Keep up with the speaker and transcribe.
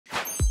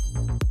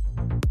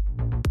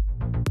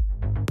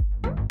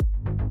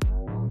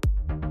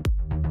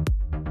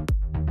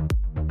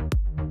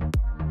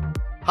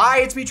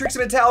Hi, it's me, Trixie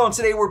Mattel, and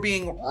today we're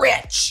being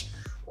rich.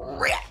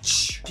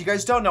 If you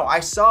guys don't know, I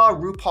saw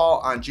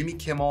RuPaul on Jimmy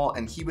Kimmel,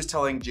 and he was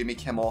telling Jimmy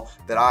Kimmel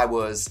that I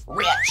was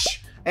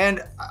rich.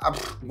 And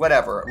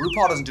whatever,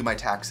 RuPaul doesn't do my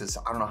taxes.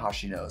 I don't know how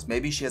she knows.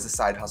 Maybe she has a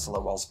side hustle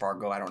at Wells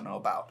Fargo I don't know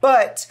about.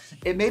 But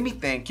it made me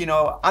think, you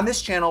know, on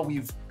this channel,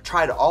 we've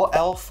tried all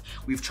e.l.f.,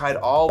 we've tried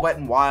all Wet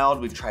n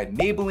Wild, we've tried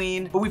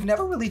Maybelline, but we've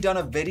never really done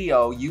a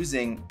video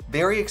using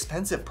very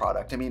expensive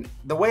product. I mean,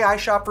 the way I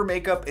shop for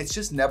makeup, it's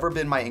just never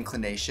been my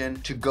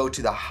inclination to go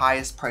to the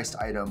highest priced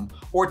item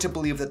or to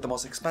believe that the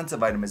most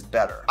expensive item is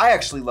better. I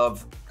actually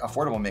love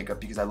affordable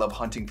makeup because I love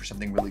hunting for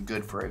something really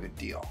good for a good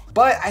deal.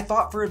 But I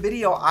thought for a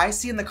video, I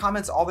see in the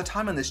comments all the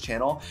time on this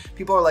channel,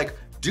 people are like,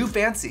 do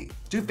fancy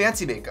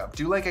makeup,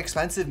 do like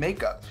expensive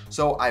makeup.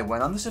 So I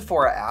went on the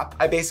Sephora app.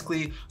 I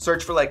basically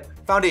searched for like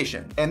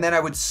foundation, and then I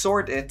would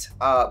sort it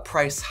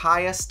price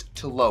highest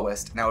to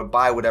lowest, and I would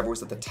buy whatever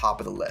was at the top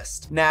of the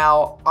list.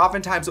 Now,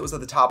 oftentimes it was at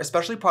the top,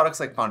 especially products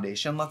like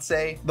foundation, let's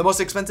say. The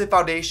most expensive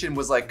foundation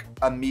was like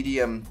a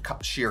medium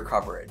sheer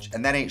coverage,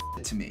 and that ain't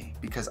shit to me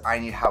because I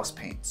need house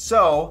paint.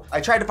 So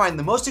I tried to find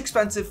the most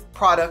expensive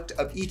product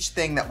of each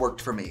thing that worked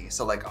for me.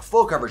 So like a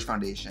full coverage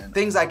foundation,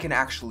 things I can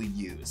actually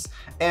use.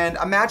 And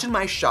imagine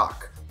my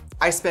shock.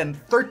 I spend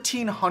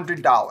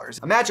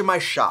 $1,300. Imagine my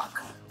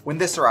shock when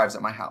this arrives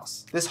at my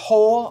house. This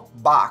whole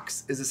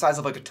box is the size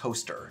of like a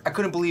toaster. I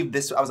couldn't believe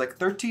this. I was like,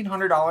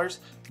 $1,300?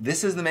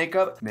 This is the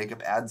makeup?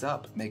 Makeup adds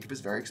up. Makeup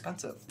is very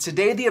expensive.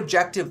 Today, the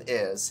objective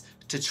is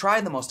to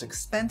try the most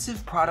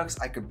expensive products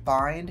I could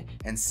find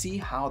and see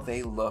how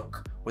they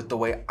look with the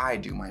way I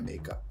do my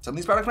makeup. Some of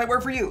these products might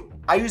work for you.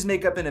 I use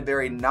makeup in a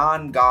very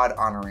non-God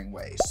honoring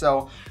way,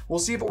 so we'll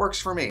see if it works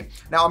for me.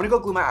 Now I'm gonna go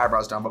glue my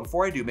eyebrows down, but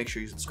before I do, make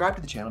sure you subscribe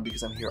to the channel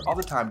because I'm here all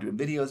the time doing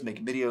videos,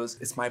 making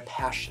videos. It's my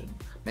passion.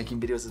 Making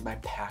videos is my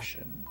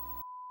passion.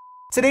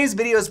 Today's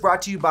video is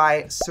brought to you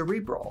by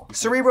Cerebral.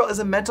 Cerebral is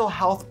a mental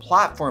health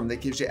platform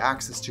that gives you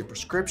access to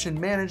prescription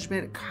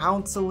management,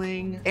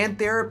 counseling, and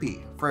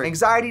therapy for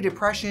anxiety,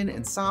 depression,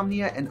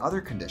 insomnia, and other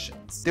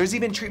conditions. There's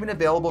even treatment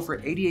available for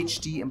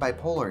ADHD and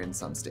bipolar in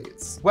some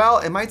states. Well,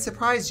 it might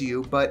surprise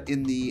you, but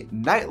in the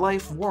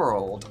nightlife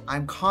world,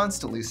 I'm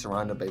constantly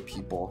surrounded by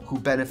people who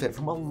benefit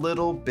from a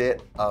little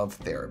bit of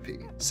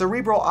therapy.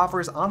 Cerebral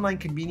offers online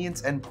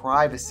convenience and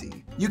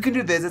privacy. You can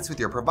do visits with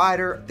your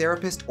provider,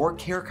 therapist, or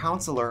care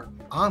counselor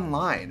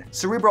online.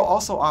 Cerebral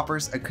also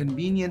offers a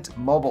convenient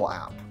mobile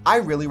app. I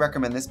really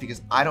recommend this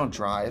because I don't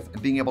drive,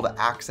 and being able to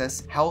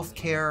access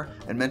healthcare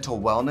and mental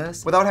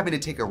wellness without having to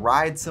take a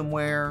ride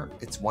somewhere,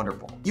 it's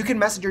wonderful. You can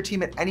message your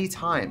team at any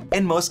time.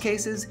 In most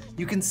cases,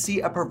 you can see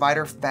a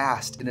provider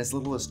fast in as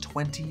little as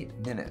 20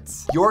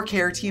 minutes. Your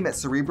care team at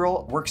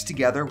Cerebral works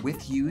together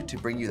with you to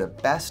bring you the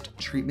best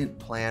treatment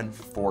plan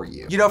for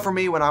you. You know, for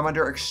me, when I'm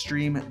under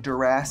extreme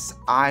duress,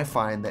 I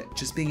find that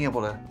just being able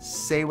to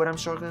say what I'm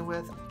struggling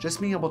with, just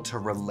being able to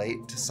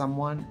relate to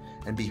someone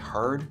and be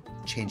heard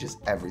changes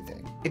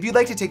everything. If you'd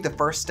like to take the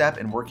first step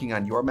in working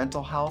on your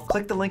mental health,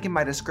 click the link in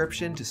my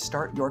description to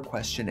start your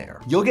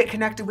questionnaire. You'll get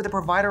connected with a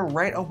provider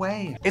right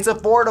away. It's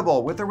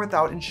affordable with or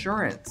without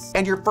insurance.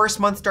 And your first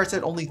month starts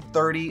at only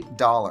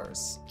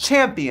 $30.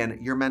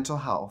 Champion your mental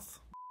health.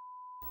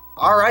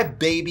 All right,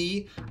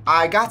 baby,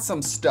 I got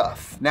some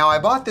stuff. Now, I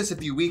bought this a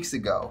few weeks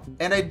ago,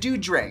 and I do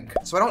drink,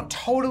 so I don't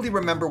totally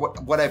remember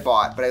what I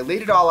bought, but I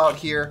laid it all out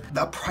here.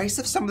 The price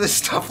of some of this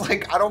stuff,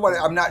 like,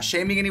 I'm not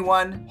shaming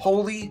anyone.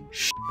 Holy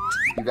shit,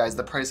 you guys,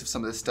 the price of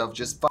some of this stuff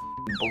just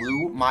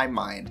blew my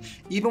mind.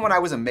 Even when I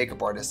was a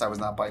makeup artist, I was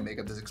not buying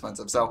makeup this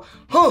expensive, so,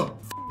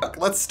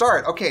 let's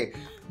start. Okay,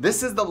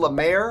 this is the La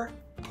Mer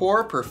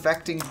Pore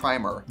Perfecting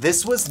Primer.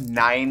 This was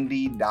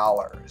 $90.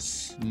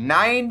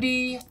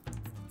 $90.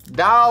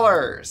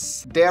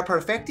 Der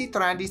Perfecti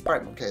Trandis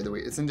Primer. Okay,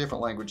 it's in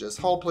different languages.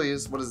 Hold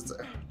please, what is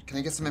it? Can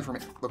I get some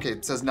information? Okay,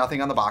 it says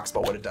nothing on the box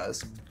about what it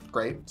does.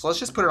 Great, so let's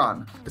just put it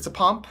on. It's a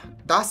pump.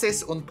 Das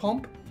ist un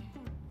Pump.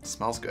 It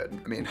smells good.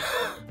 I mean,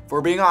 if we're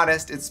being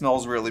honest, it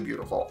smells really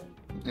beautiful.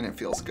 And it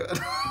feels good.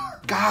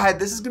 God,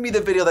 this is gonna be the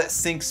video that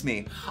sinks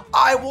me.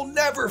 I will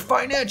never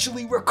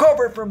financially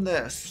recover from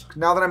this.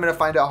 Now that I'm gonna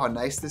find out how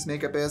nice this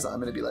makeup is,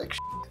 I'm gonna be like,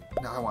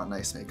 now I want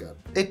nice makeup.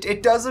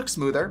 It does look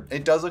smoother.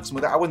 It does look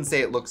smoother. I wouldn't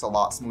say it looks a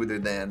lot smoother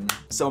than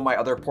some of my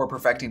other pore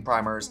perfecting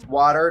primers.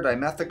 Water,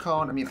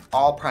 dimethicone, I mean,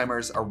 all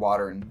primers are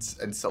water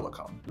and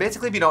silicone.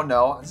 Basically, if you don't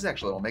know, this is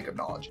actually a little makeup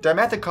knowledge.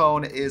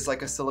 Dimethicone is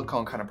like a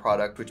silicone kind of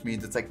product, which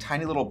means it's like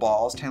tiny little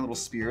balls, tiny little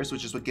spears,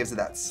 which is what gives it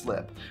that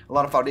slip. A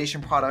lot of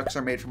foundation products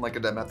are made from like a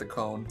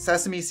dimethicone.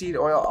 Sesame seed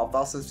oil,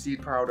 alfalfa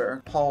seed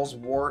powder, Paul's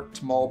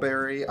wort,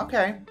 mulberry.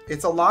 Okay,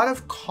 it's a lot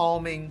of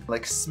calming,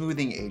 like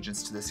smoothing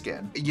agents to the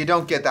skin. You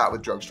don't get that that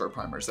with drugstore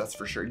primers, that's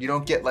for sure. You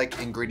don't get like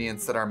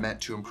ingredients that are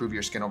meant to improve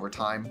your skin over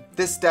time.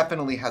 This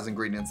definitely has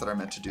ingredients that are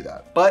meant to do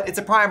that. But it's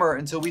a primer,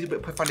 and so we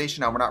put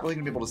foundation on, we're not really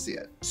gonna be able to see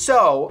it.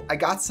 So I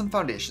got some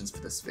foundations for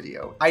this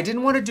video. I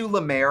didn't want to do La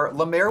Mer.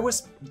 La Mer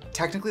was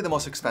technically the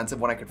most expensive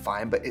one I could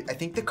find, but I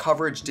think the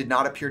coverage did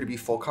not appear to be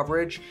full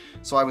coverage.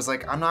 So I was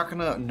like, I'm not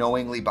gonna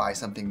knowingly buy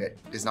something that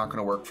is not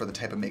gonna work for the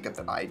type of makeup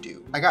that I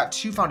do. I got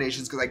two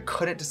foundations because I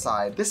couldn't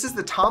decide. This is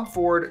the Tom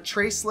Ford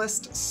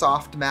Traceless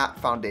Soft Matte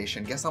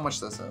Foundation. Guess how much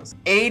this is?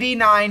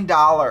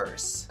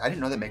 $89. I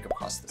didn't know that makeup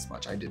cost this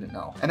much. I didn't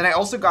know. And then I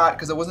also got,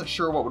 because I wasn't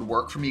sure what would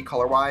work for me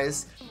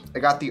color-wise, I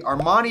got the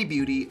Armani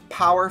Beauty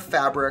Power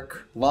Fabric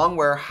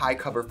Longwear High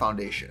Cover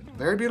Foundation.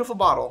 Very beautiful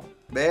bottle.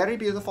 Very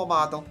beautiful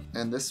bottle.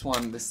 And this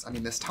one, this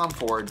Tom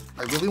Ford,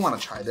 I really want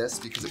to try this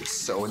because it was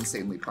so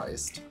insanely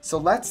priced. So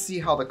let's see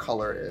how the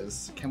color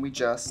is. Can we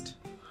just,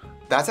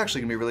 that's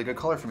actually gonna be a really good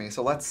color for me.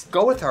 So let's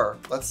go with her.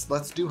 Let's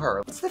do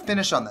her. What's the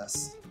finish on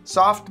this?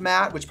 Soft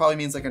matte, which probably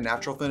means like a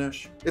natural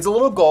finish. It's a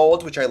little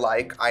gold, which I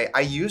like.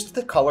 I used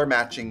the color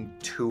matching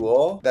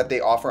tool that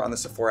they offer on the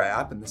Sephora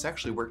app, and this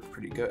actually worked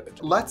pretty good.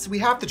 We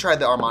have to try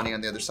the Armani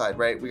on the other side,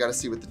 right? We gotta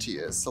see what the tea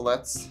is. So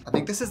I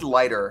think this is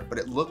lighter, but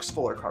it looks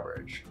fuller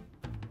coverage.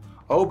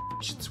 Oh,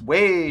 it's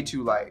way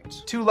too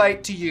light. Too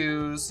light to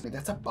use.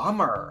 That's a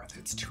bummer.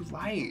 It's too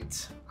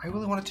light. I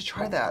really wanted to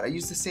try that. I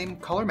used the same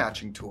color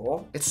matching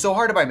tool. It's so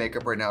hard to buy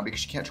makeup right now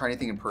because you can't try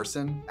anything in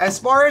person. As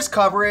far as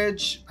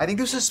coverage, I think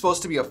this is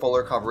supposed to be a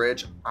fuller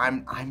coverage.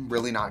 I'm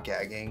really not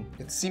gagging.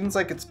 It seems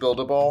like it's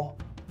buildable.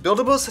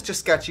 Buildable is such a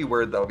sketchy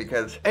word though,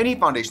 because any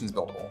foundation is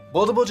buildable.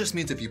 Buildable just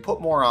means if you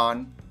put more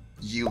on,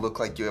 you look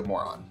like you have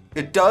more on.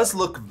 It does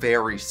look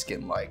very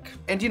skin-like.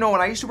 And you know, when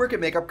I used to work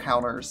at makeup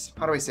counters,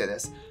 how do I say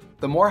this?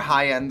 The more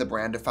high-end the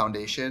brand of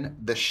foundation,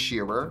 the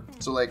sheerer.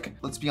 So like,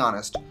 let's be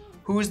honest,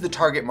 who is the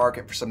target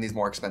market for some of these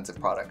more expensive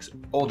products?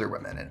 Older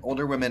women. And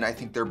older women, I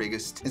think their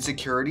biggest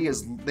insecurity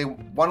is they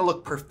want to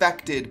look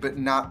perfected, but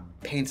not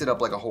painted up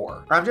like a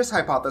whore. I'm just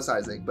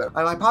hypothesizing, but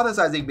I'm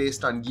hypothesizing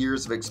based on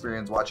years of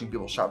experience watching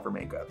people shop for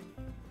makeup.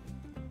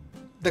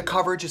 The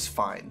coverage is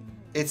fine.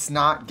 It's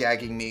not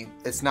gagging me.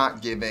 It's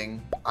not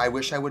giving. I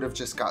wish I would have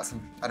just got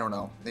some, I don't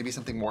know, maybe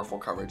something more full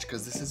coverage,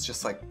 because this is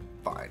just like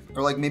fine.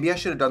 Or like maybe I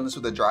should have done this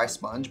with a dry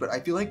sponge, but I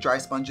feel like dry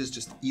sponges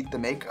just eat the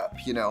makeup,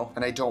 you know?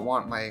 And I don't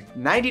want my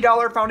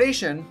 $90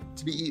 foundation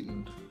to be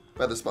eaten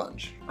by the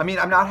sponge. I mean,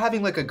 I'm not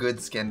having like a good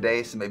skin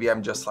day, so maybe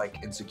I'm just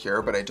like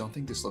insecure, but I don't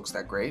think this looks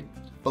that great.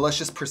 But let's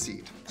just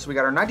proceed. So we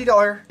got our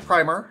 $90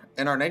 primer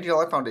and our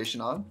 $90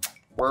 foundation on.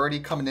 We're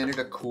already coming in at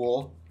a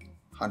cool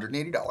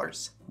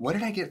 $180. What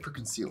did I get for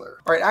concealer?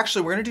 All right,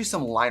 actually, we're gonna do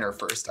some liner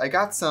first. I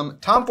got some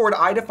Tom Ford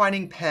Eye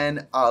Defining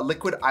Pen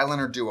Liquid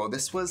Eyeliner Duo.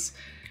 This was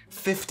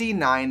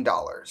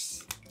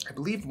 $59. I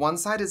believe one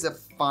side is a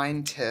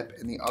fine tip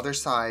and the other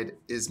side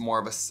is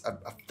more of a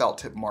felt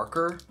tip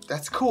marker.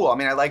 That's cool. I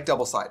mean, I like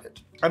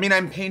double-sided. I mean,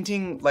 I'm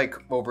painting like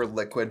over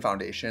liquid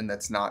foundation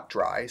that's not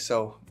dry,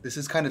 so this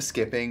is kind of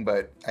skipping,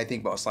 but I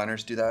think most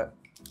liners do that.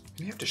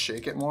 You have to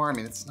shake it more. I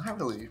mean, it's not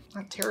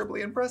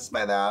terribly impressed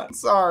by that.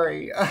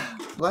 Sorry.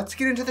 Let's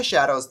get into the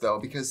shadows though,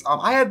 because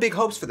I have big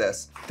hopes for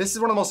this. This is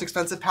one of the most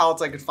expensive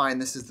palettes I could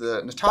find. This is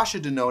the Natasha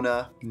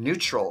Denona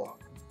Neutral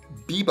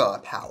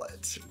Biba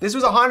palette. This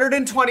was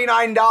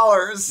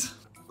 $129.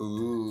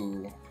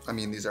 Ooh. I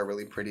mean, these are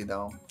really pretty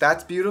though.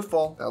 That's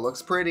beautiful. That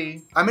looks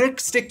pretty. I'm gonna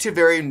stick to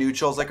very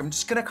neutrals. Like I'm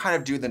just gonna kind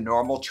of do the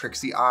normal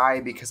Trixie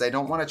eye because I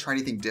don't wanna try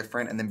anything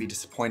different and then be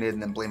disappointed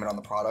and then blame it on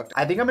the product.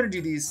 I think I'm gonna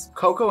do these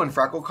cocoa and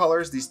freckle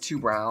colors, these two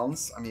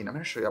browns. I mean, I'm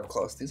gonna show you up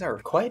close. These are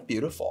quite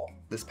beautiful,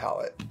 this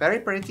palette. Very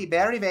pretty,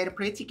 very, very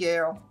pretty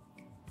girl.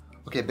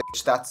 Okay,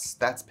 bitch,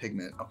 that's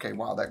pigment. Okay,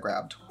 wow, that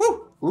grabbed.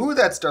 Woo! Ooh,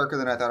 that's darker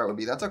than I thought it would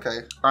be. That's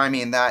okay. I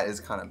mean, that is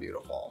kind of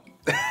beautiful.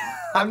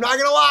 I'm not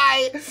gonna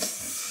lie.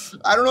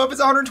 I don't know if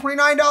it's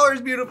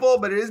 $129 beautiful,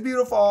 but it is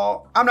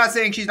beautiful. I'm not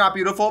saying she's not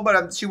beautiful,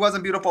 but she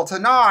wasn't beautiful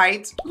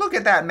tonight. Look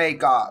at that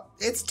makeup.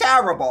 It's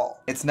terrible.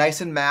 It's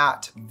nice and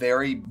matte,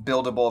 very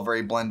buildable,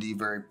 very blendy,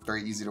 very,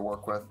 very easy to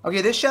work with.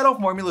 Okay, this shadow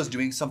formula is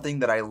doing something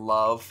that I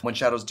love when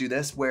shadows do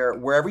this, where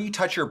wherever you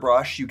touch your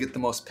brush, you get the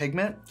most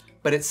pigment,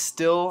 but it's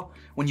still,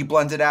 when you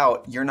blend it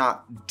out, you're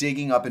not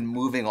digging up and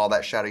moving all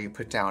that shadow you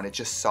put down. It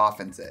just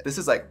softens it. This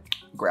is like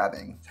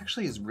grabbing. It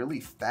actually is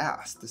really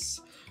fast. This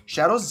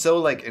shadow's so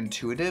like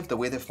intuitive, the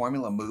way the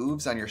formula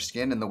moves on your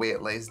skin and the way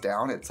it lays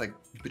down. It's like,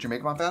 you put your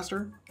makeup on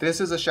faster.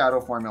 This is a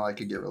shadow formula I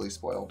could get really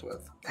spoiled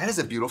with. That is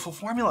a beautiful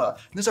formula.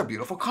 These are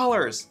beautiful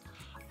colors.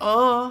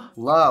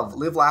 Love,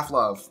 live, laugh,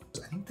 love.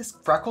 I think this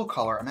freckle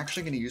color I'm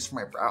actually gonna use for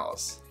my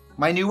brows.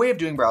 My new way of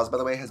doing brows, by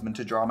the way, has been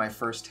to draw my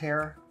first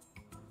hair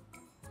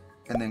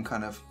and then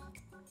kind of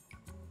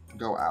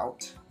go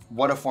out.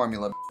 What a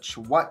formula, bitch.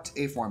 What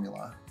a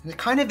formula. And it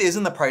kind of is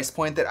in the price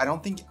point that I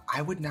don't think,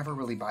 I would never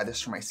really buy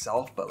this for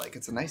myself, but like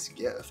it's a nice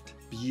gift.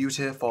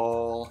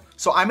 Beautiful.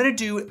 So I'm gonna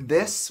do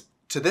this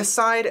to this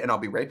side and I'll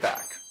be right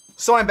back.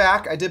 So I'm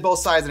back, I did both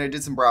sides and I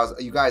did some brows.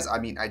 You guys, I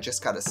mean, I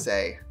just gotta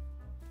say,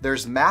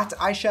 There's matte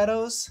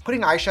eyeshadows.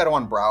 Putting eyeshadow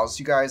on brows,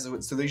 you guys,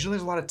 so usually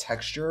there's a lot of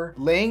texture.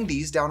 Laying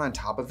these down on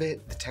top of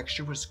it, the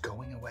texture was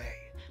going away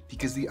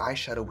because the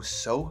eyeshadow was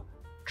so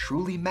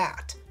truly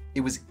matte.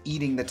 It was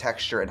eating the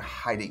texture and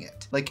hiding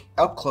it. Like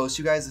up close,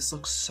 you guys, this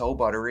looks so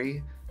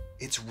buttery.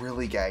 It's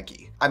really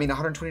gaggy. I mean,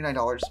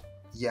 $129,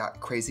 yeah,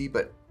 crazy,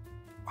 but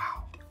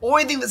wow.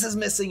 Only thing this is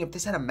missing, if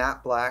this had a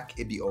matte black,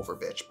 it'd be over,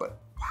 bitch, but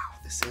wow,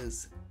 this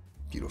is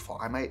beautiful.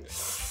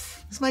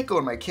 This might go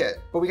in my kit,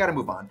 but we gotta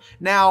move on.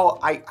 Now,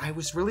 I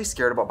was really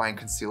scared about buying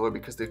concealer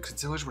because the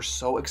concealers were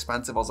so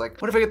expensive. I was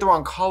like, what if I get the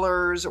wrong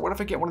colors? Or what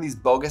if I get one of these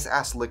bogus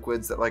ass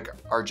liquids that like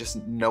are just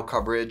no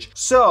coverage?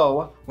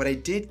 So what I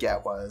did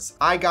get was,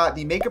 I got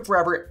the Makeup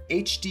Forever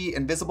HD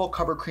Invisible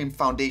Cover Cream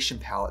Foundation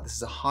Palette. This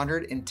is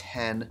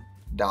 $110.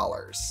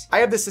 I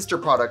have the sister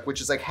product, which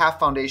is like half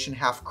foundation,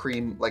 half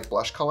cream, like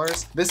blush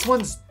colors. This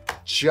one's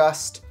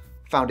just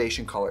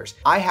foundation colors.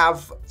 I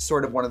have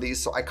sort of one of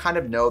these, so I kind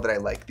of know that I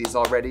like these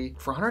already.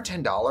 For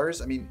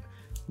 $110, I mean,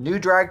 new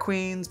drag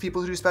queens, people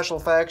who do special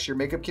effects, your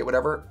makeup kit,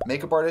 whatever,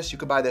 makeup artists, you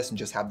could buy this and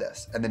just have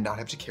this and then not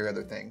have to carry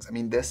other things. I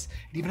mean, this,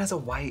 it even has a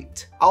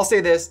white. I'll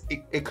say this,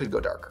 it could go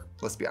darker.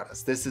 Let's be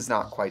honest, this is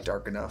not quite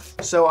dark enough.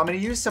 So I'm gonna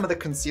use some of the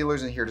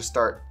concealers in here to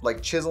start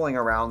like chiseling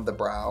around the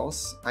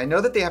brows. I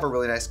know that they have a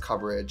really nice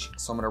coverage,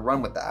 so I'm gonna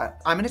run with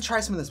that. I'm gonna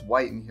try some of this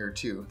white in here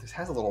too. This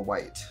has a little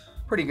white.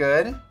 Pretty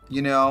good,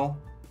 you know,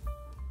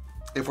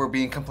 if we're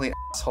being complete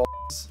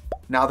assholes.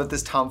 Now that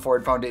this Tom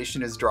Ford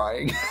foundation is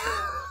drying,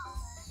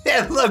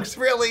 it looks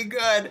really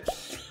good.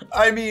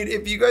 I mean,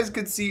 if you guys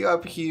could see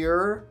up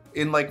here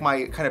in like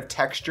my kind of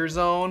texture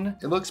zone,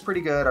 it looks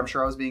pretty good. I'm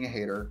sure I was being a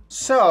hater.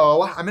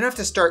 So I'm gonna have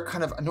to start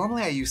kind of,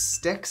 normally I use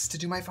sticks to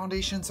do my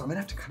foundation, so I'm gonna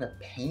have to kind of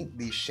paint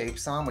these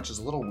shapes on, which is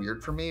a little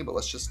weird for me, but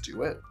let's just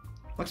do it.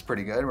 Looks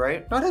pretty good,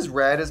 right? Not as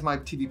red as my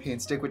TV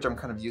paint stick, which I'm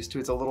kind of used to.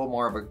 It's a little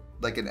more of a,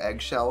 like an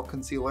eggshell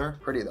concealer.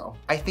 Pretty though.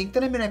 I think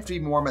that I'm gonna have to be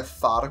more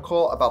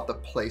methodical about the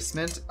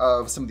placement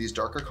of some of these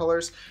darker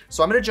colors.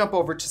 So I'm gonna jump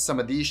over to some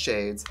of these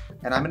shades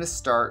and I'm gonna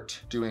start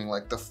doing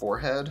like the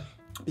forehead.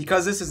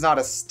 Because this is not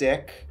a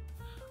stick,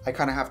 I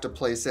kind of have to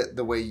place it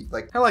the way,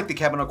 like, kind of like the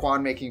Kevin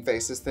O'Quan making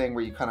faces thing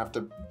where you kind of have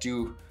to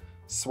do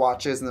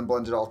swatches and then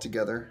blend it all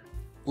together.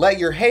 Let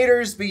your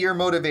haters be your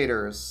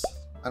motivators.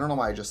 I don't know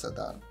why I just said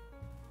that.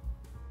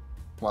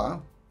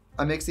 Wow.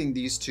 I'm mixing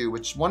these two,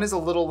 which one is a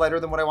little lighter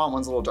than what I want,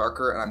 one's a little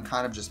darker, and I'm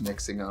kind of just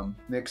mixing them.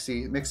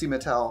 Mixie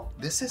Mattel.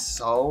 This is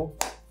so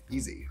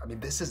easy. I mean,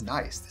 this is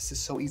nice. This is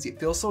so easy. It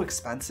feels so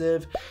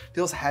expensive,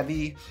 feels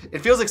heavy. It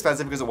feels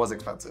expensive because it was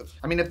expensive.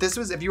 I mean,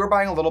 if you were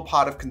buying a little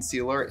pot of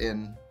concealer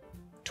in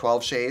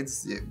 12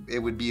 shades, it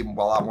would be a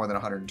lot more than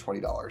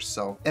 $120.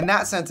 So in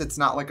that sense, it's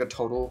not like a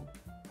total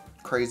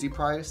crazy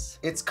price.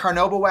 It's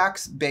carnauba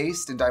wax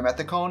based and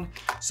dimethicone.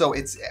 So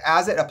it's,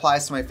 as it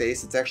applies to my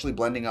face, it's actually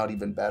blending out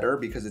even better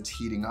because it's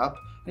heating up.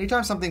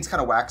 Anytime something's kind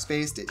of wax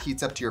based, it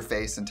heats up to your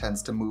face and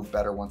tends to move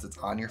better once it's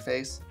on your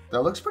face.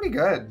 That looks pretty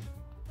good.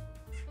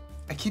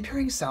 I keep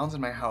hearing sounds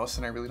in my house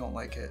and I really don't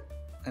like it.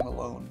 I'm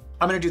alone.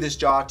 I'm gonna do this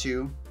jaw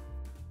too.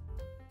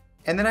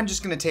 And then I'm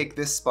just gonna take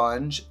this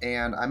sponge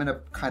and I'm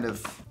gonna kind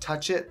of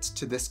touch it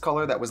to this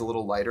color that was a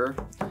little lighter.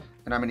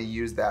 And I'm gonna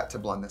use that to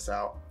blend this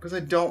out because I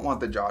don't want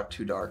the jaw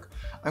too dark.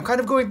 I'm kind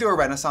of going through a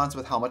renaissance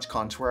with how much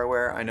contour I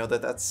wear. I know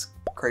that that's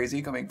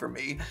crazy coming from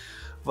me,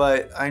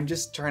 but I'm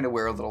just trying to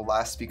wear a little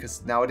less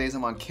because nowadays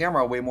I'm on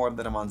camera way more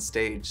than I'm on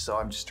stage. So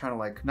I'm just trying to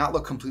like not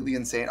look completely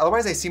insane.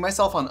 Otherwise I see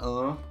myself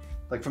on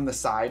like from the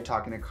side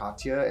talking to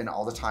Katya and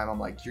all the time I'm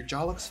like, your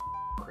jaw looks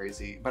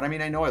crazy. But I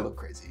mean, I know I look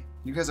crazy.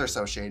 You guys are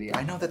so shady.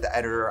 I know that the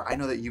editor, I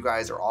know that you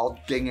guys are all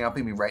ganging up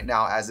at me right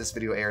now as this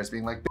video airs,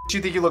 being like, bitch,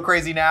 you think you look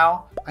crazy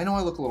now? I know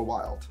I look a little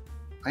wild.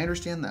 I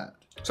understand that.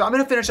 So I'm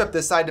gonna finish up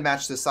this side to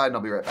match this side and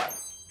I'll be right back.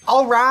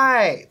 All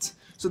right.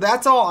 So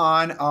that's all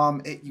on.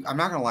 I'm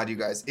not gonna lie to you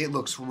guys, it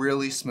looks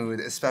really smooth,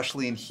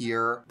 especially in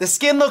here. The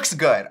skin looks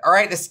good, all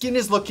right? The skin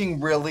is looking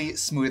really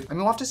smooth. I mean,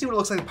 we'll have to see what it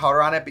looks like with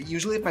powder on it, but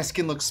usually if my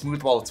skin looks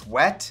smooth while it's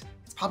wet,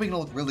 it's probably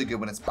gonna look really good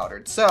when it's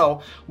powdered.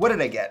 So what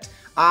did I get?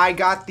 I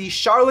got the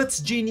Charlotte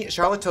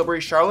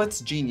Tilbury Charlotte's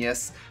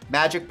Genius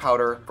Magic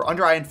Powder for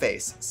under eye and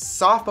face.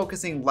 Soft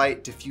focusing,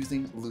 light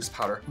diffusing, loose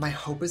powder. My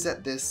hope is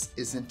that this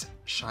isn't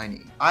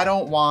shiny. I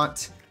don't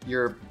want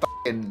your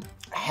fucking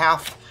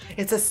half,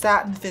 it's a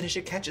satin finish,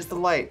 it catches the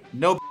light.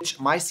 No bitch,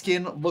 my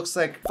skin looks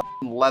like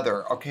fucking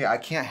leather. Okay, I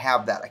can't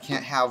have that. I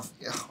can't have,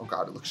 oh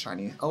God, it looks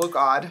shiny. Oh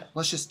God,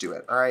 let's just do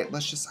it, all right?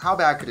 Let's just, how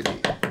bad could it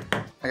be?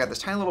 I got this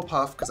tiny little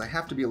puff because I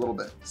have to be a little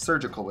bit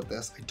surgical with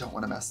this. I don't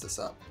want to mess this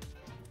up.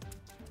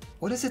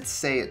 What does it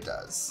say it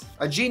does?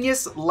 A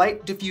Genius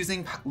light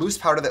diffusing loose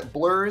powder that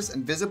blurs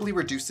and visibly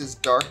reduces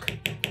dark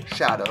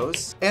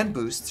shadows and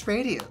boosts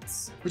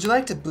radiance. Would you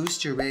like to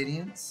boost your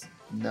radiance?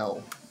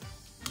 No.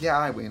 Yeah,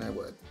 I mean, I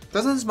would.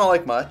 Doesn't smell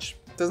like much.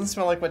 Doesn't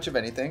smell like much of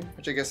anything,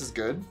 which I guess is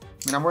good.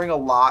 I mean, I'm wearing a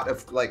lot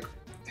of like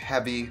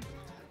heavy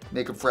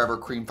Makeup Forever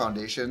cream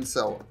foundation,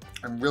 so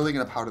I'm really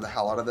gonna powder the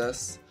hell out of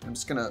this. I'm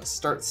just gonna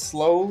start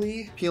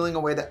slowly peeling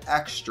away the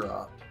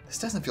extra. This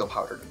doesn't feel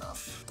powdered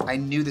enough. I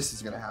knew this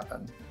was gonna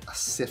happen. A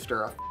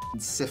sifter, a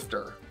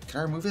sifter. Can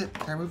I remove it?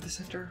 Can I remove the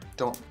sifter?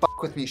 Don't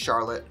fuck with me,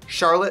 Charlotte.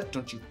 Charlotte,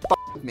 don't you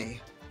fuck with me.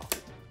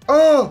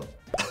 Oh!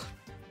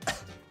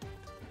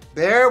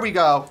 There we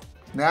go.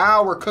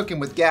 Now we're cooking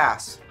with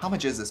gas. How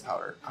much is this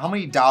powder? How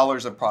many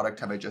dollars of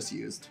product have I just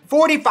used?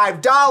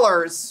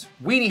 $45!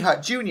 Weenie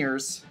Hut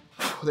Juniors.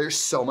 There's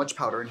so much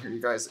powder in here, you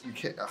guys. You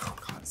can't, oh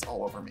God, it's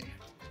all over me.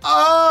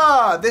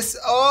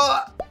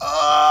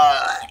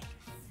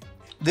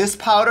 This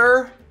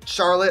powder,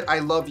 Charlotte, I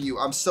love you.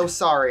 I'm so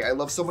sorry. I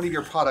love so many of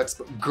your products,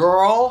 but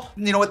girl,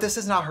 you know what? This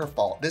is not her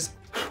fault. This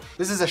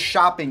is a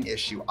shopping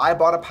issue. I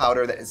bought a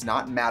powder that is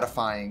not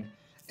mattifying,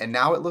 and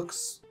now it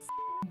looks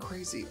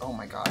crazy. Oh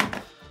my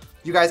God.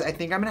 You guys, I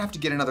think I'm gonna have to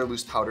get another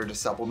loose powder to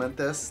supplement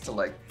this, to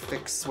like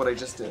fix what I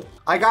just did.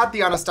 I got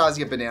the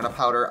Anastasia banana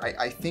powder.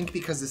 I think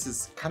because this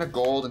is kind of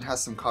gold and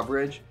has some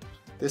coverage,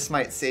 this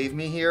might save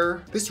me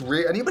here.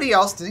 Anybody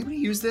else, did anybody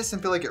use this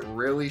and feel like it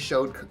really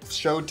showed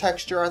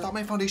texture? I thought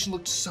my foundation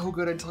looked so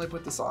good until I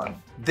put this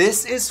on.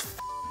 This is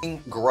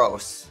f***ing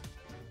gross.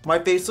 My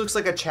face looks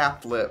like a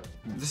chapped lip.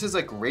 This is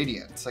like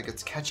radiant. It's like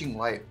it's catching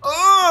light.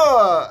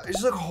 Ugh! It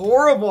just looks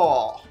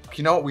horrible.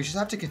 You know what? We just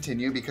have to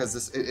continue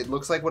because it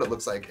looks like what it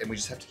looks like and we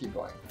just have to keep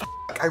going.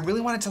 I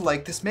really wanted to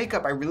like this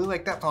makeup. I really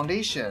like that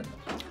foundation.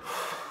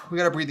 We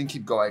gotta breathe and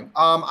keep going.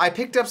 I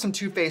picked up some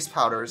Too Faced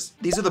powders.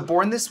 These are the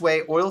Born This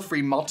Way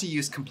oil-free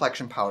multi-use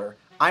complexion powder.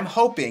 I'm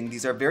hoping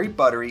these are very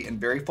buttery and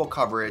very full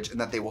coverage and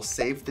that they will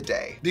save the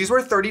day. These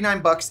were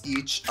 39 bucks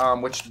each,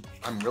 which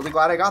I'm really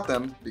glad I got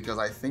them because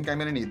I think I'm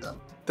gonna need them.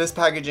 This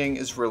packaging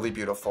is really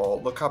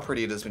beautiful. Look how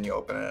pretty it is when you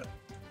open it.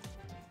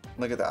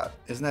 Look at that,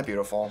 isn't that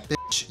beautiful?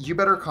 Bitch, you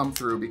better come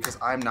through because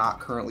I'm not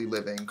currently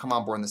living. Come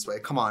on, Born This Way,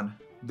 come on.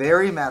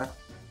 Very matte.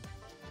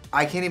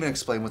 I can't even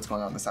explain what's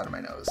going on the side of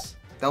my nose.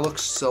 That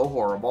looks so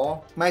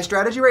horrible. My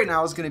strategy right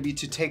now is gonna be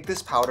to take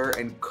this powder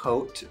and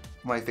coat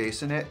my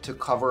face in it to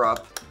cover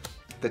up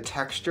the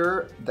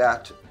texture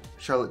that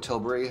Charlotte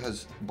Tilbury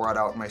has brought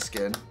out in my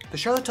skin. Does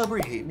Charlotte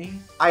Tilbury hate me?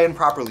 I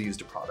improperly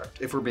used a product.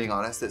 If we're being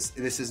honest,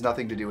 this is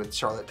nothing to do with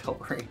Charlotte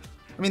Tilbury.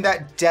 I mean,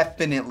 that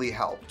definitely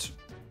helped.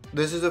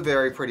 This is a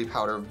very pretty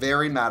powder,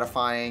 very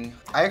mattifying.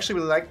 I actually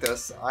really like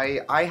this.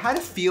 I had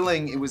a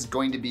feeling it was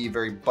going to be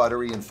very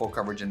buttery and full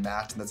coverage and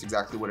matte, and that's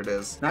exactly what it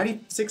is.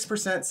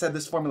 96% said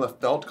this formula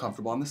felt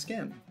comfortable on the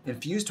skin.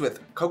 Infused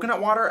with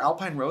coconut water,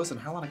 alpine rose, and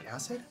hyaluronic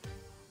acid.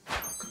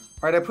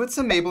 All right, I put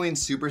some Maybelline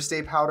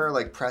Superstay powder,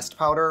 like pressed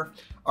powder,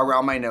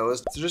 around my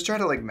nose to just try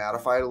to like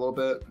mattify it a little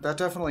bit. That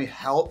definitely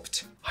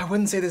helped. I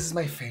wouldn't say this is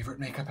my favorite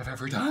makeup I've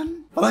ever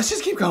done, but let's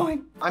just keep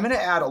going. I'm gonna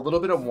add a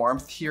little bit of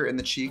warmth here in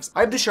the cheeks.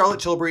 I have the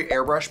Charlotte Tilbury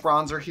Airbrush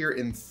Bronzer here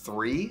in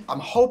 3. I'm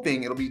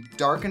hoping it'll be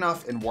dark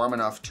enough and warm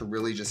enough to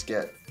really just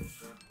get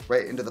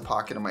right into the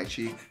pocket of my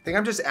cheek. I think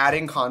I'm just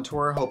adding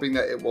contour, hoping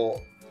that it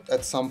will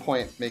at some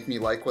point make me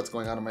like what's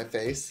going on in my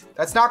face.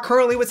 That's not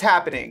currently what's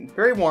happening.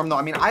 Very warm though.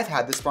 I mean, I've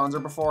had this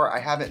bronzer before. I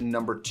have it in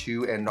number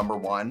 2 and number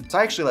 1. So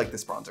I actually like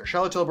this bronzer.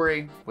 Charlotte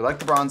Tilbury, we like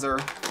the bronzer.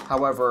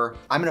 However,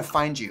 I'm gonna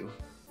find you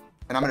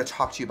and I'm gonna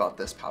talk to you about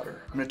this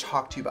powder. I'm gonna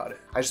talk to you about it.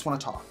 I just wanna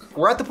talk.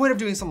 We're at the point of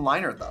doing some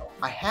liner though.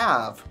 I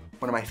have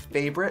one of my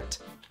favorite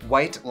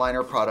white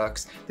liner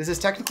products. This is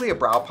technically a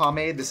brow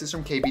pomade. This is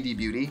from KBD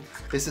Beauty.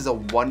 This is a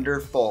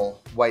wonderful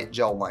white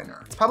gel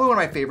liner. It's probably one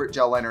of my favorite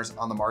gel liners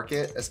on the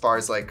market as far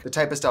as like the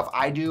type of stuff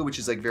I do, which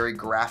is like very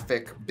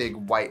graphic, big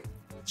white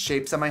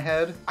shapes on my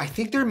head. I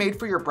think they're made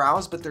for your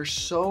brows, but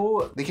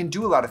they can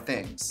do a lot of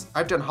things.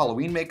 I've done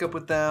Halloween makeup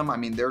with them. I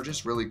mean, they're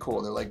just really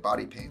cool. They're like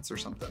body paints or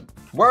something.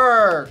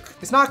 Work!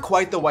 It's not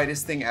quite the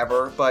whitest thing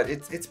ever, but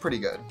it's pretty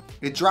good.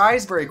 It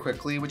dries very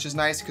quickly, which is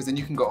nice because then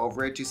you can go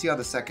over it. Do you see how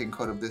the second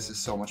coat of this is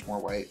so much more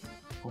white?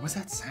 What was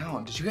that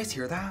sound? Did you guys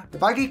hear that?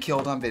 If I get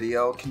killed on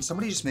video, can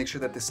somebody just make sure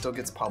that this still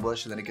gets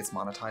published and then it gets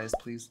monetized,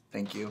 please?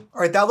 Thank you.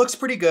 All right, that looks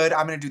pretty good.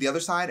 I'm gonna do the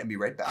other side and be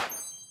right back.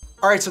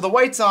 All right, so the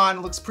white's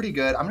on, looks pretty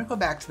good. I'm gonna go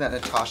back to that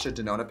Natasha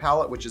Denona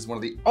palette, which is one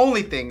of the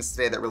only things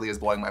today that really is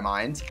blowing my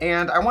mind.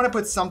 And I wanna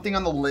put something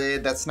on the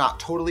lid that's not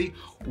totally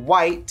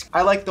white.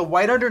 I like the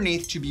white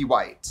underneath to be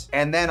white.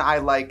 And then I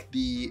like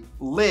the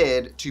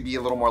lid to be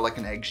a little more like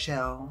an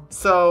eggshell.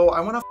 So I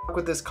wanna fuck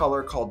with this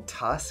color called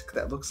Tusk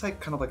that looks like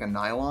kind of like a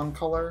nylon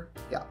color.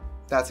 Yeah.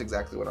 That's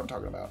exactly what I'm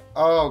talking about.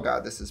 Oh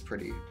God, this is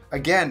pretty.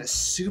 Again,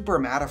 super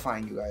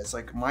mattifying, you guys.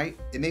 Like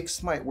it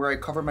makes where I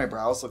cover my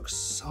brows look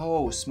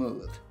so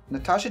smooth.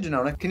 Natasha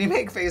Denona, can you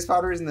make face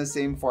powders in the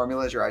same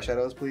formula as your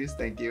eyeshadows, please?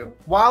 Thank you.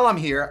 While I'm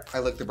here, I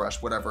lick the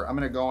brush, whatever. I'm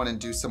gonna go in and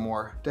do some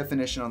more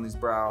definition on these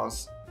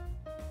brows.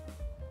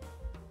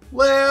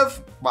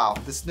 Live! Wow,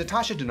 this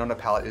Natasha Denona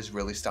palette is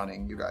really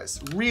stunning, you guys.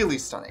 Really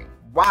stunning.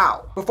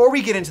 Wow. Before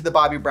we get into the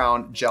Bobbi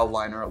Brown gel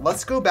liner,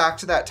 let's go back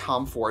to that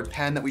Tom Ford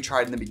pen that we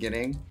tried in the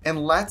beginning,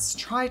 and let's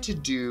try to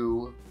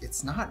do,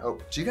 do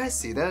you guys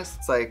see this?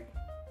 It's like,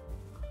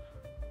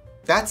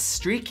 that's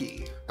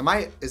streaky.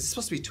 Is this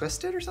supposed to be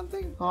twisted or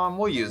something?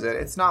 We'll use it.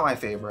 It's not my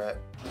favorite.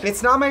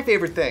 It's not my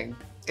favorite thing.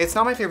 It's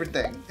not my favorite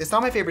thing. It's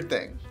not my favorite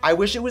thing. I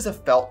wish it was a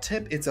felt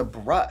tip. It's a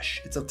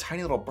brush. It's a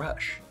tiny little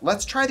brush.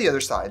 Let's try the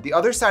other side. The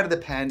other side of the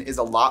pen is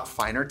a lot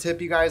finer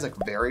tip, you guys, like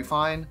very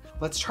fine.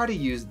 Let's try to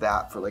use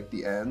that for like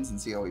the ends and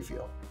see how we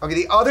feel. Okay,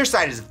 the other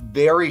side is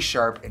very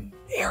sharp and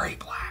very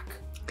black.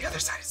 The other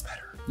side is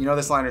better. You know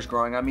this liner's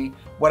growing on me.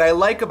 What I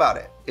like about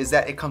it is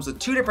that it comes with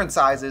 2 different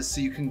sizes, so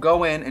you can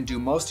go in and do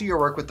most of your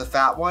work with the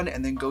fat one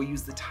and then go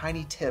use the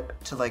tiny tip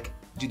to like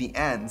do the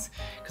ends,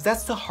 because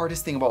that's the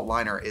hardest thing about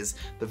liner is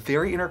the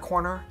very inner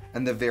corner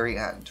and the very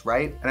end,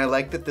 right? And I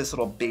like that this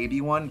little baby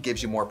one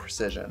gives you more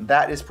precision.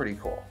 That is pretty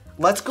cool.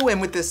 Let's go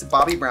in with this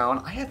Bobbi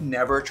Brown. I have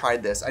never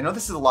tried this. I know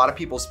this is a lot of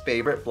people's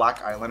favorite black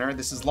eyeliner.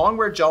 This is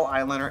Longwear Gel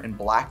Eyeliner in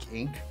black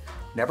ink.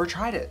 Never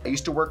tried it. I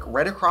used to work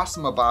right across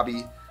from a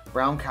Bobbi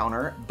Brown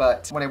counter,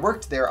 but when I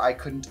worked there, I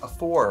couldn't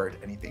afford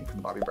anything from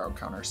the Bobbi Brown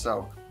counter.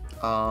 So,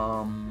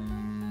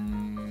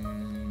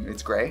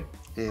 it's gray.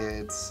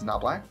 It's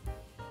not black.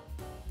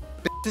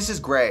 This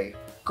is gray.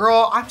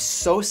 Girl, I'm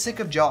so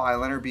sick of gel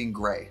eyeliner being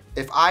gray.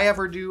 If I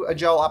ever do a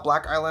gel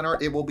black eyeliner,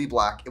 it will be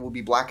black. It will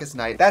be black as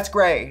night. That's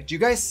gray. Do you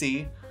guys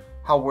see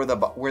how where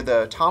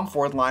the Tom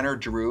Ford liner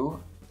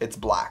drew, it's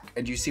black.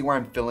 And do you see where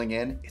I'm filling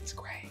in? It's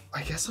gray.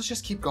 I guess let's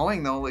just keep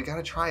going though. We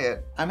gotta try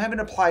it. I'm having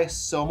to apply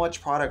so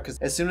much product because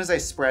as soon as I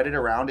spread it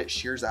around, it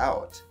shears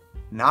out.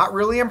 Not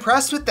really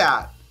impressed with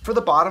that. For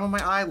the bottom of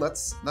my eye,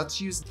 let's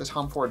use the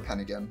Tom Ford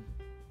pen again.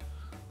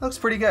 Looks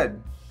pretty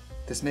good.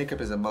 This makeup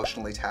is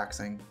emotionally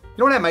taxing. You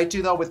know what I might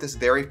do though with this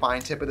very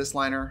fine tip of this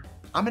liner?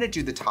 I'm gonna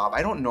do the top.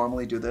 I don't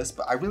normally do this,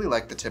 but I really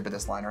like the tip of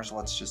this liner, so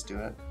let's just do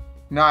it.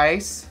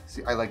 Nice.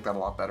 See, I like that a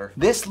lot better.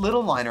 This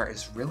little liner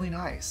is really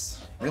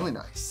nice. Really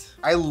nice.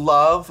 I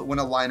love when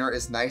a liner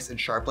is nice and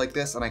sharp like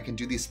this and I can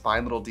do these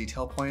fine little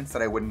detail points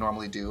that I wouldn't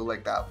normally do,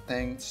 like that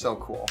thing. So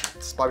cool.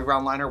 This Bobbi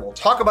Brown liner, we'll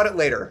talk about it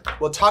later.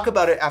 We'll talk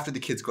about it after the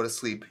kids go to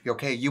sleep.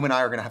 Okay, you and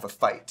I are gonna have a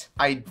fight.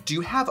 I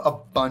do have a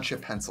bunch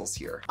of pencils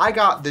here. I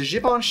got the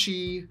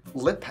Givenchy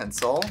lip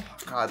pencil.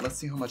 God, let's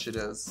see how much it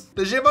is.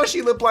 The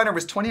Givenchy lip liner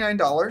was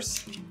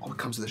 $29. Oh, it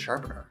comes with a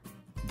sharpener.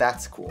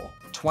 That's cool.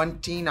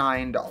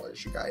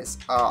 $29, you guys.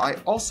 I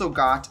also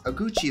got a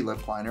Gucci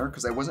lip liner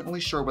because I wasn't really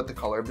sure what the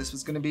color of this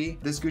was gonna be.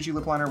 This Gucci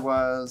lip liner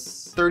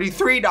was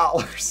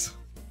 $33.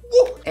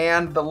 Woo!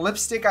 And the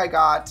lipstick I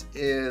got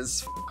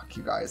is, fuck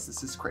you guys,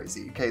 this is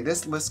crazy. Okay,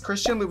 this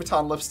Christian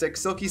Louboutin lipstick,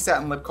 Silky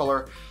Satin Lip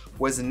Color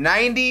was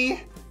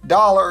 $90.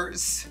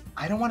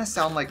 I don't want to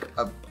sound like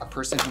a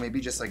person who maybe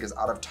just like is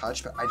out of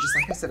touch, but I just,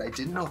 like I said, I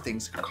didn't know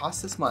things could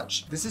cost this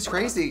much. This is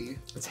crazy.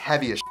 It's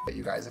heavy as shit,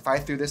 you guys. If I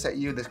threw this at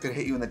you, this could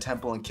hit you in the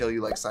temple and kill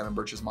you like Simon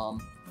Birch's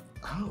mom.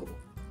 Oh,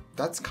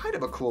 that's kind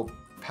of a cool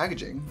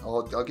packaging.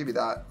 I'll give you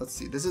that. Let's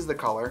see, this is the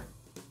color.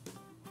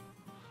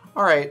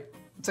 All right.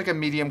 It's like a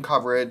medium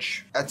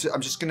coverage. I'm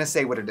just gonna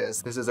say what it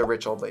is. This is a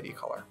rich old lady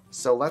color.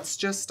 So let's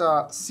just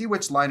see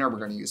which liner we're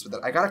gonna use with it.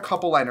 I got a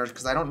couple liners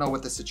because I don't know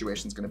what the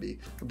situation's gonna be.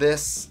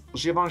 This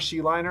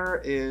Givenchy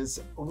liner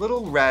is a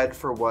little red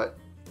for what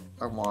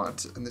I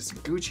want. And this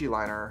Gucci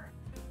liner,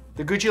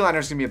 the Gucci liner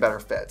is gonna be a better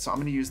fit. So I'm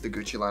gonna use the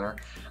Gucci liner.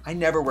 I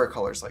never wear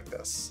colors like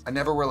this. I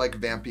never wear like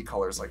vampy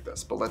colors like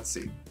this, but let's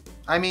see.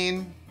 I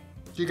mean,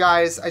 you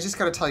guys, I just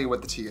gotta tell you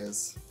what the tea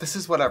is. This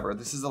is whatever.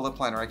 This is a lip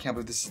liner. I can't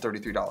believe this is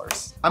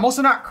 $33. I'm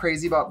also not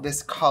crazy about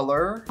this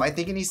color. I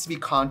think it needs to be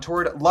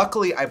contoured.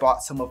 Luckily, I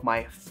bought some of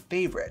my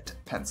favorite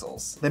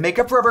pencils. The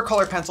Makeup Forever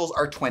color pencils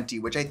are 20,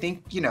 which I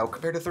think, you know,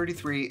 compared to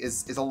 33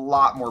 is a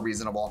lot more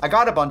reasonable. I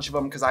got a bunch of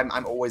them because I'm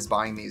always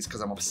buying these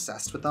because I'm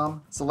obsessed with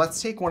them. So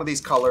let's take one of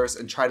these colors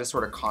and try to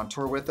sort of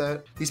contour with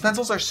it. These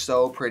pencils are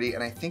so pretty,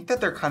 and I think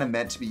that they're kind of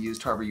meant to be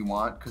used however you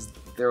want because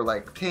they're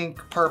like pink,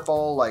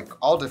 purple, like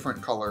all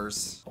different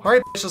colors. All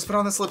right, bitch, let's put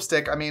on this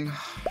lipstick. I mean,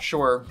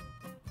 sure.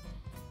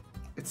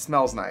 It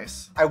smells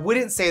nice. I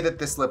wouldn't say that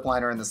this lip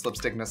liner and this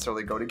lipstick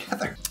necessarily go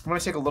together. I'm gonna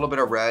take a little bit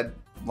of red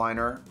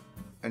liner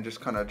and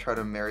just kind of try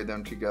to marry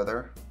them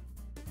together.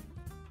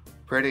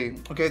 Pretty.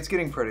 Okay, it's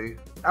getting pretty.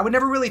 I would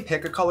never really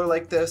pick a color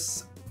like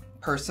this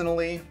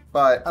personally,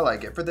 but I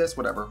like it. For this,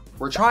 whatever.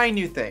 We're trying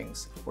new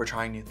things. We're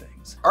trying new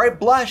things. All right,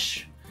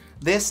 blush.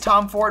 This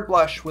Tom Ford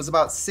blush was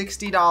about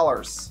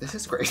 $60. This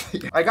is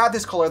crazy. I got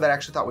this color that I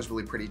actually thought was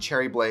really pretty.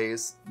 Cherry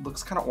Blaze.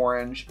 Looks kind of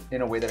orange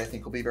in a way that I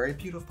think will be very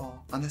beautiful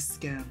on the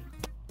skin.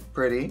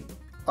 Pretty.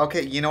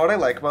 Okay, you know what I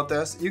like about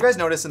this? You guys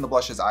notice in the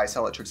blushes I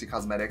sell at Trixie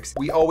Cosmetics,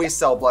 we always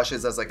sell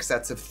blushes as like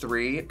sets of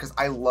 3 because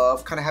I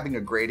love kind of having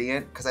a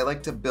gradient because I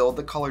like to build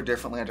the color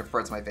differently on different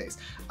parts of my face.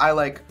 I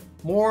like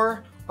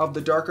more of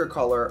the darker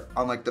color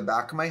on like the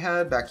back of my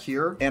head, back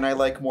here, and I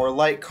like more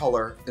light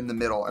color in the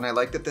middle, and I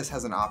like that this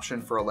has an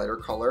option for a lighter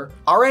color.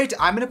 All right,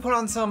 I'm gonna put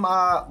on some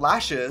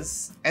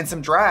lashes and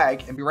some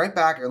drag and be right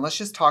back, and let's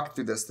just talk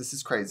through this. This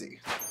is crazy.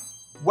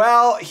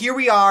 Well, here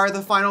we are,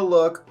 the final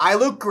look. I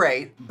look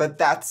great, but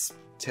that's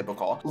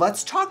typical.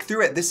 Let's talk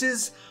through it. This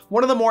is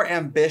one of the more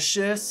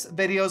ambitious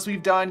videos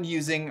we've done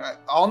using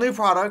all new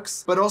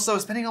products, but also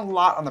spending a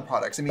lot on the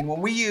products. I mean,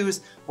 when we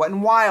use Wet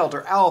n Wild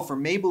or e.l.f. or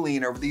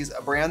Maybelline or these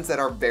brands that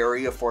are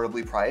very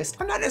affordably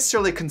priced, I'm not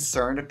necessarily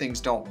concerned if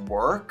things don't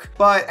work,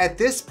 but at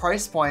this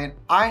price point,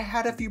 I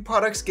had a few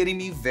products getting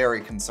me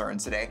very concerned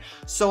today.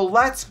 So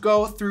let's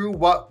go through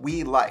what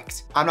we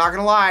liked. I'm not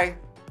gonna lie,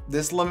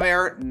 this La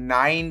Mer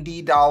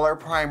 $90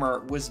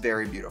 primer was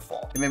very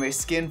beautiful. It made my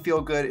skin feel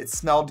good, it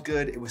smelled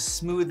good, it was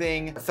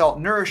smoothing, it felt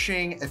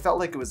nourishing, it felt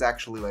like it was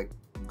actually like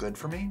good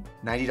for me.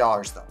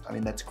 $90 though, I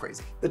mean, that's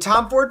crazy. The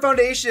Tom Ford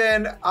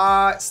foundation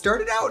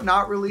started out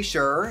not really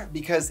sure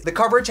because the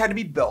coverage had to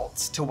be built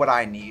to what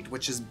I need,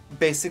 which is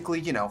basically,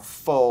 you know,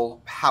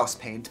 full house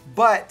paint.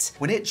 But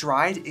when it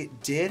dried,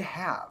 it did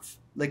have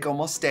like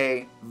almost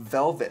a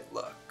velvet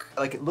look.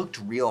 Like it looked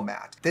real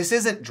matte. This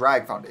isn't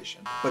drag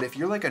foundation, but if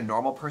you're like a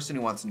normal person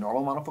who wants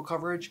normal amount of full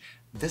coverage,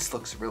 this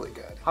looks really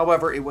good.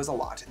 However, it was a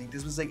lot. I think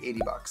this was like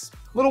 80 bucks.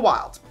 A little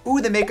wild. Ooh,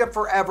 the Makeup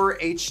Forever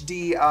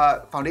HD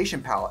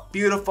foundation palette.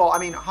 Beautiful. I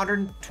mean,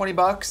 120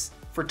 bucks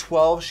for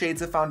 12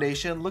 shades of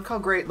foundation. Look how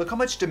great, look how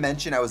much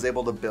dimension I was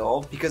able to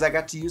build because I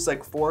got to use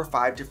like 4 or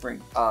 5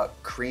 different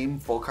cream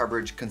full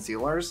coverage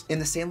concealers in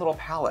the same little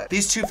palette.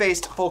 These Too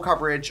Faced full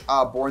coverage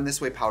Born This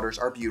Way powders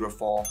are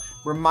beautiful.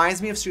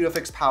 Reminds me of Studio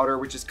Fix powder,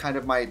 which is kind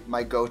of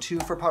my go-to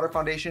for powder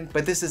foundation,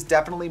 but this is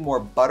definitely more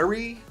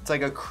buttery. It's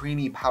like a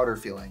creamy powder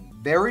feeling.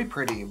 Very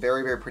pretty,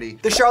 very, very pretty.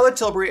 The Charlotte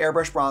Tilbury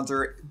Airbrush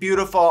Bronzer,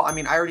 beautiful. I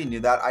mean, I already knew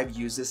that. I've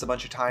used this a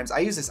bunch of times. I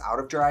use this out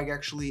of drag,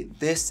 actually.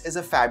 This is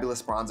a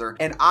fabulous bronzer,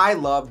 and I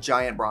love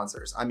giant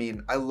bronzers. I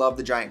mean, I love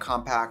the giant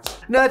compact.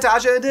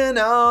 Natasha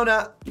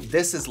Denona.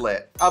 This is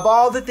lit. Of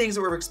all the things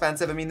that were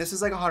expensive, I mean, this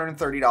is like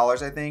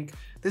 $130, I think.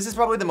 This is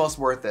probably the most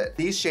worth it.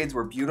 These shades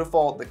were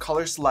beautiful. The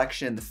color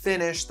selection, the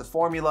finish, the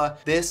formula,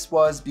 this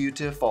was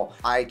beautiful.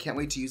 I can't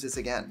wait to use this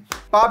again.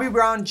 Bobbi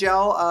Brown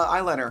Gel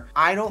Eyeliner.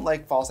 I don't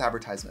like false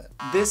advertisement.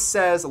 This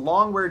says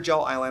long wear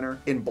gel eyeliner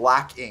in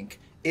black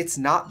ink. It's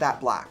not that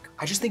black.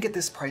 I just think at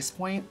this price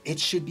point, it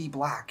should be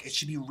black. It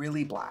should be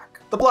really black.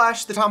 The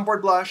blush, the Tom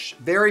Ford blush,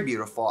 very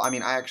beautiful. I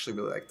mean, I actually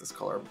really like this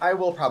color. I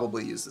will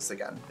probably use this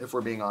again, if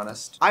we're being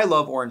honest. I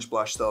love orange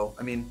blush though.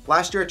 I mean,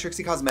 last year at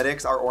Trixie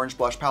Cosmetics, our orange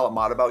blush palette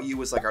Mod About You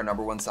was like our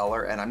 #1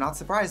 seller, and I'm not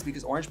surprised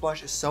because orange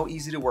blush is so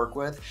easy to work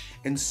with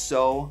and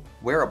so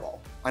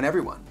wearable on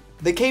everyone.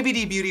 The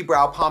KBD Beauty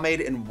Brow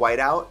Pomade in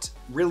Whiteout,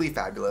 really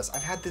fabulous.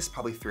 I've had this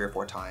probably 3 or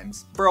 4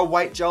 times. For a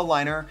white gel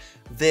liner,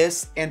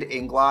 this and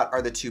Inglot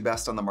are the 2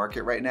 best on the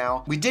market right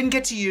now. We didn't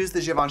get to use the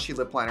Givenchy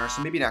lip liner,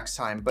 so maybe next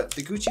time, but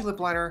the Gucci lip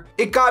liner,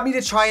 it got me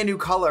to try a new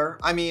color.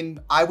 I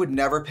mean, I would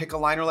never pick a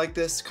liner like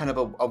this, kind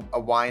of a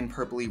wine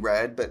purpley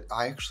red, but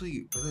I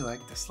actually really like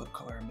this lip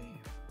color on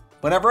me.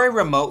 Whenever I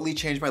remotely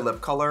change my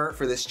lip color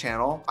for this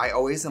channel, I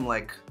always am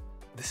like,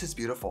 this is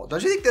beautiful.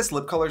 Don't you think this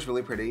lip color is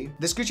really pretty?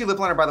 This Gucci lip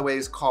liner, by the way,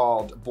 is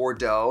called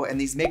Bordeaux, and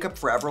these Makeup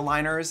Forever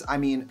liners, I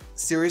mean,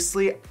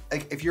 seriously,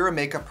 like, if you're a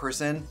makeup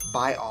person,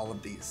 buy all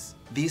of these.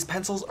 These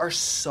pencils are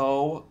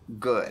so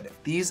good.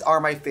 These are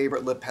my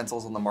favorite lip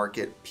pencils on the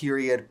market,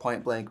 period,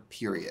 point blank,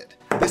 period.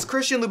 This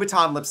Christian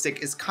Louboutin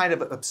lipstick is kind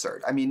of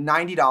absurd. I mean,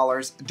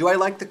 $90. Do I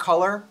like the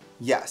color?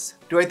 Yes.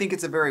 Do I think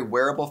it's a very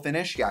wearable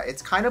finish? Yeah,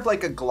 it's kind of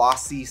like a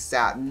glossy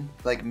satin,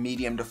 like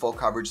medium to full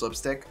coverage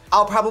lipstick.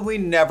 I'll probably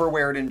never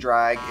wear it in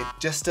drag. It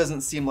just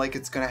doesn't seem like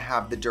it's gonna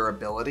have the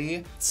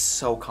durability. It's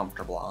so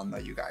comfortable on though,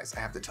 you guys, I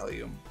have to tell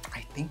you.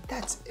 I think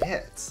that's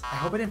it. I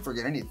hope I didn't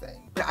forget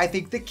anything. I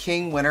think the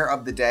king winner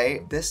of the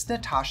day, this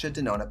Natasha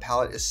Denona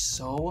palette is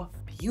so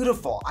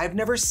beautiful. I've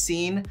never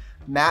seen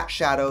matte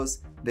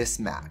shadows this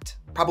matte.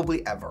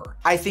 Probably ever.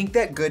 I think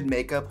that good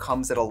makeup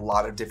comes at a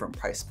lot of different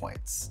price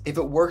points. If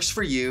it works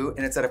for you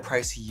and it's at a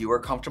price you are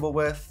comfortable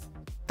with,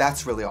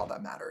 that's really all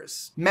that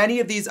matters. Many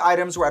of these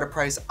items were at a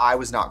price I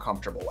was not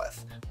comfortable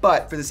with.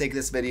 But for the sake of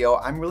this video,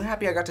 I'm really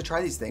happy I got to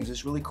try these things.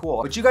 It's really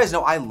cool. But you guys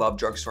know I love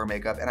drugstore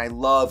makeup and I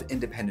love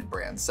independent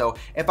brands. So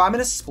if I'm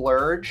gonna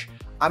splurge,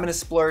 I'm gonna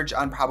splurge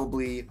on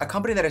probably a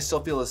company that I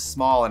still feel is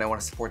small and I wanna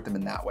support them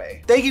in that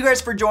way. Thank you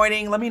guys for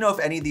joining. Let me know if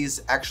any of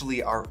these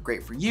actually are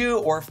great for you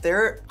or if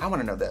they're, I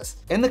wanna know this.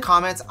 In the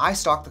comments, I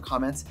stalk the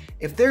comments.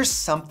 If there's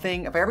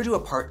something, if I ever do a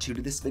part 2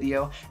 to this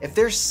video, if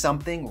there's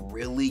something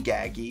really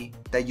gaggy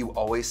that you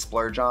always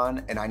splurge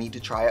on and I need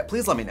to try it,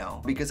 please let me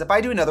know. Because if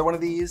I do another one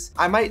of these,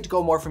 I might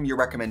go more from your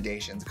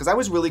recommendations because I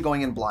was really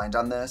going in blind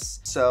on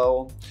this.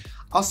 So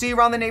I'll see you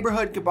around the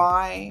neighborhood.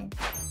 Goodbye.